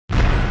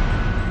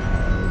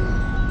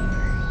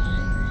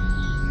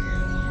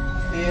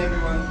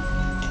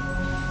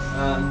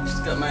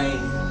Just got my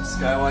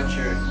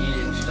Skywatcher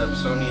 8-inch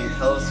dobsonian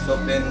telescope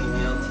in the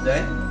mail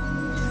today.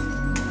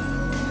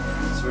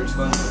 So we're just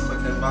going to do a quick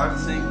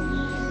unboxing,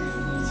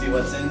 see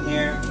what's in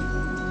here,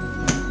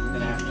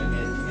 and after I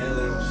get it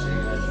together, we'll show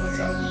you guys what's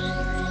up.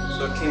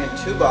 So it came in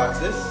 2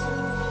 boxes.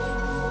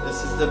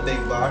 This is the big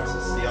box.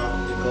 It's the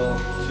optical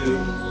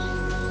tube.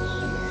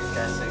 I'm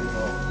guessing,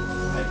 well,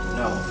 I don't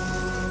know.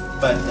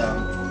 But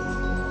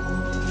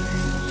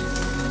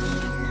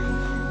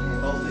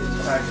hopefully it's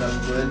packed up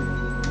good.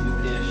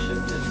 UPS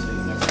shipped it, so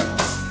you never know.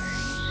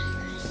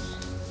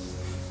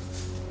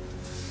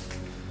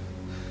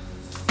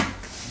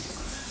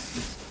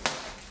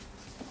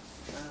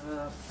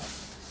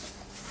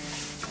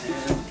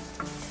 And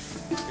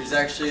there's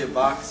actually a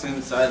box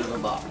inside of a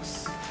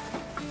box.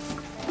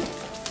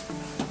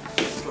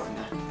 Just going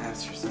to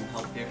ask for some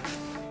help here.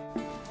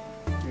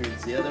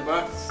 Here's the other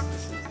box.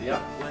 This is the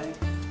up way.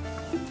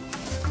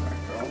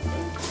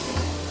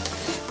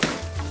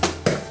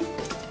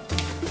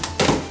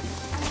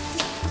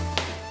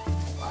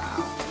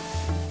 Wow,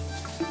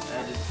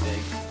 that is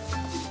big.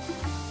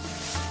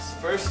 So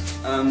first,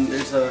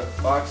 there's a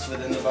box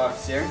within the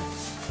box here.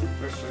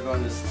 First, we're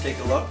going to take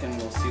a look and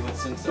we'll see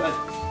what's inside.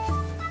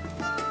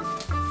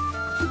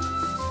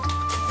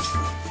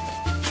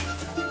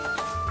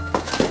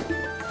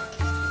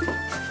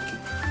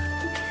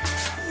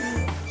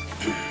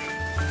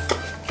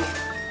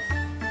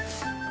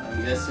 I'm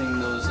guessing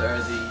those are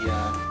the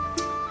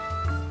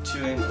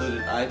 2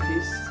 included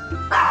eyepiece.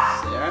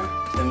 They are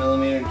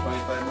 10mm and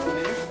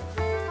 25mm.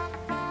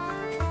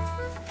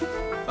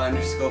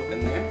 Finder scope in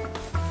there.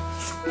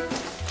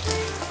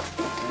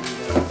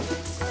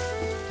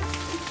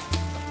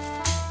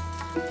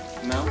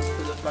 And mount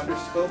for the finder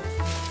scope.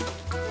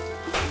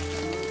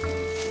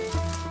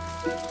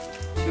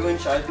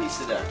 2-inch eyepiece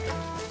adapter.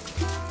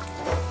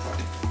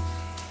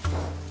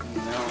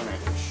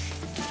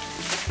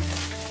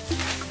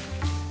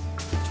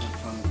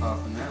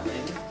 On that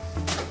later.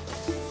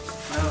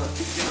 Now let's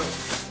get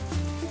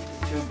the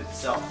tube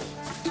itself.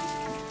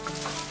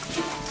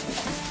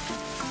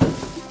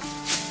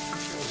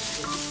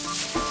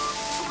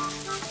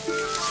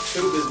 This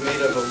tube is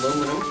made of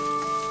aluminum. I'm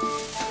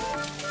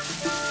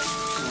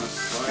going to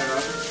slide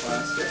off the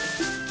plastic.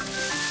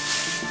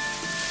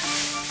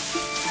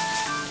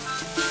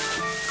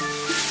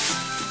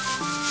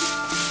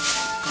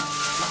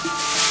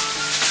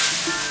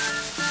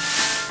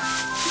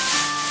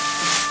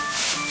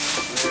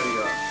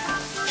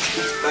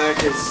 Back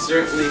is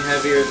certainly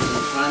heavier than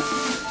the front,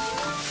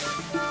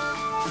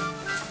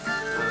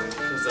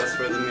 because that's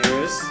where the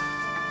mirror is.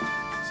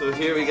 So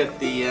here we get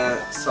the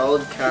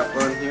solid cap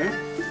on here.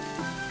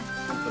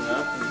 Open it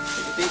up and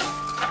take a peek.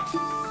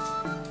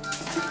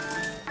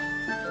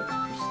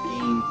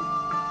 Pristine.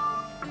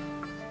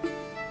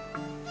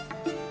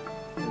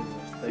 There's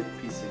a thick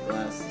piece of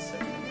glass the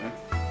second there.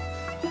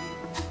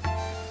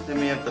 Then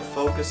we have the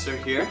focuser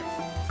here.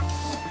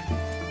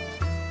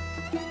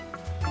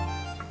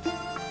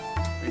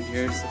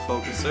 Here's the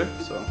focuser,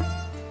 so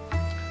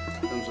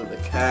it comes with a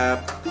cap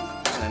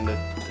and the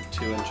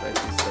 2-inch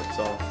eyepiece that's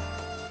all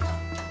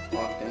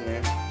locked in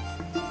there.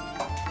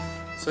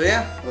 So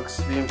yeah, looks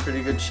to be in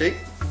pretty good shape.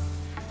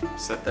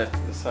 Set that to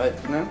the side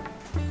for now.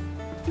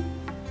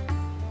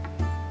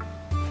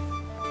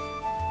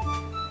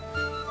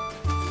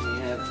 And we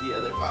have the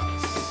other box.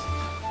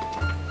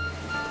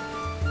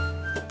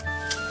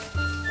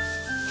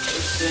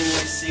 First thing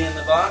we see in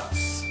the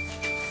box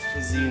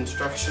is the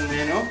instruction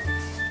manual.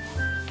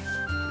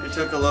 I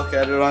took a look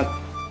at it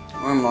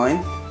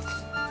online.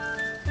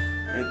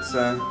 It's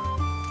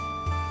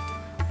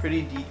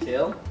pretty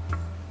detailed.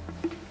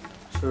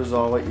 Shows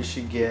all what you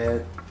should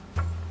get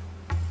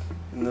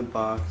in the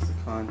box, the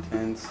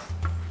contents,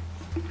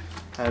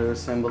 how to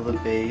assemble the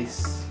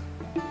base.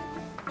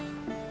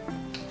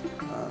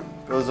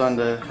 Goes on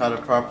to how to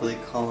properly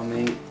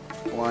collimate,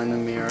 align the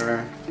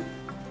mirror,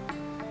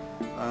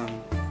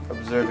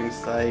 observing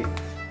sight.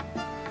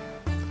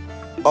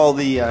 All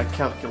the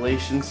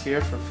calculations here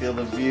for field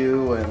of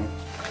view and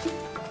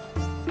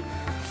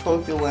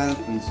focal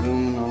length and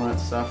zoom and all that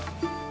stuff.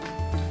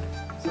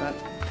 Is that?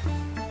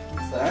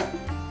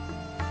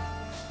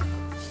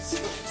 Let's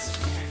see what's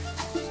in here.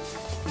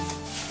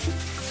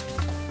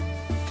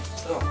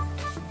 So,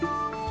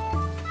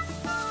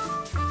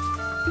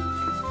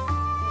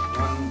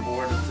 one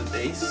board of the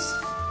base.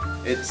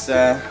 It's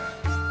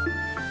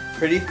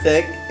pretty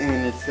thick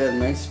and it's got a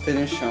nice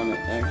finish on it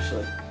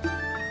actually.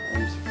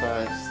 I'm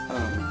surprised.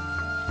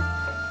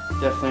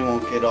 Definitely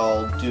won't get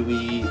all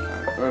dewy,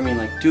 or I mean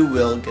like dew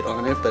will get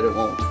on it, but it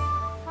won't,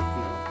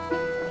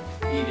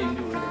 eat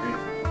into it or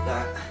anything like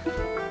that.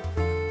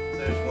 So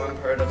there's one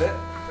part of it.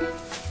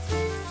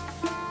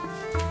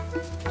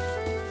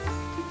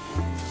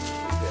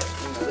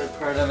 Another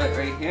part of it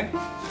right here.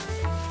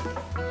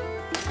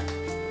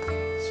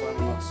 This one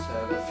looks to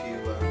have a few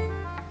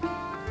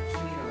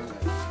feet on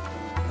it.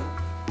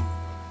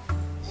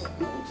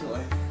 Until I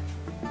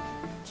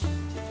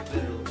take a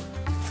bit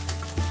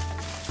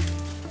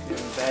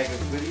of bag of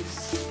goodies.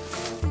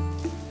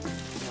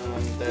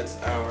 That's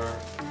our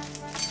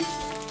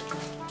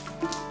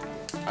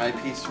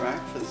eyepiece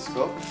rack for the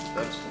scope.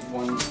 That's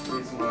one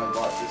reason why I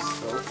bought this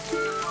scope.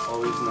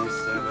 Always nice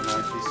to have an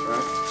eyepiece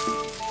rack.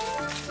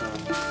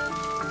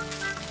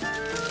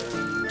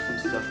 And some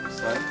stuff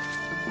inside.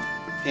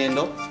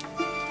 Handle.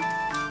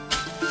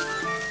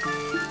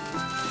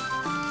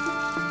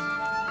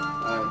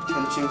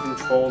 Tension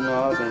control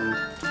knob and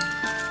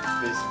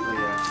basically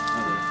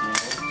another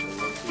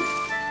handle.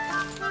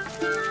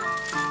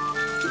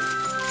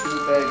 Two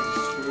bags of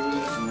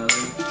screws and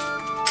other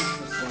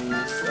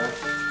miscellaneous stuff.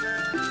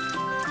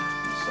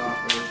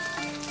 Sockets.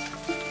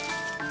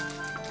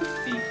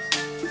 Feet.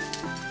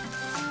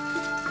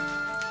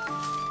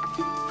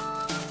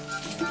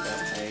 We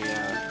got a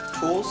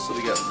tools, so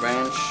we got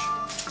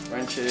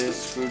wrenches,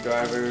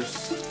 screwdrivers.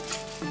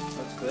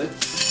 That's good.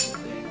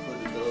 They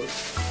included those.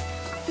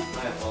 I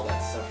have all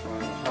that stuff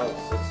around the house,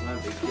 so it's not a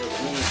big deal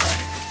to me.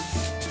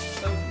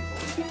 Some people.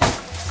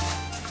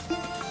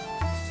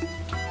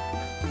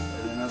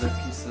 And another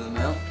piece of the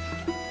mail.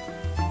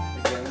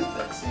 Again,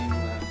 that same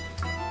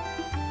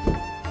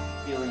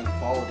feeling of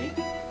quality.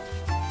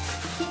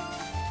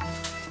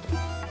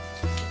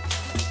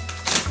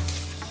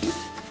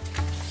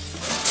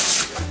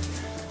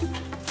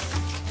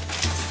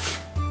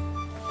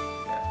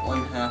 Got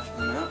 1/2 of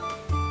them out.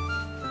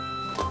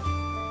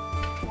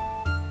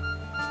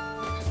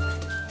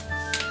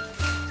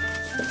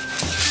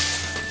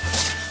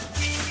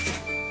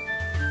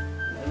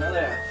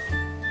 Another half.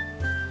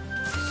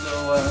 So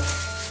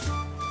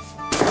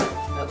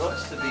that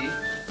looks to be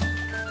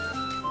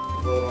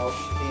about all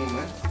she came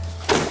with.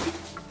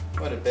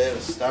 Quite a bit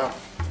of stuff.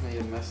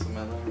 Made a mess of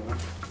my living room.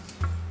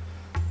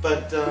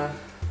 But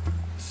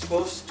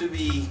supposed to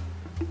be.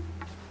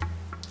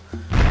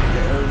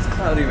 Yeah, it's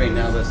cloudy right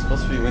now, but it's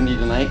supposed to be windy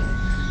tonight.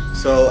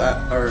 So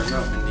or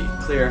not windy,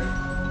 clear.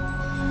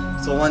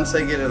 So once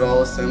I get it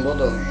all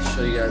assembled, I'll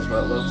show you guys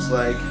what it looks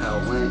like, how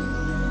it went.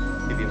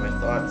 Give you my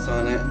thoughts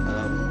on it,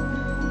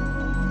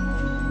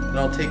 and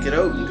I'll take it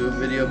out and do a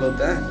video about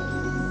that.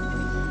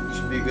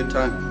 Should be a good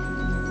time.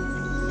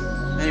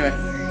 Anyway,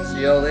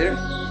 see y'all later.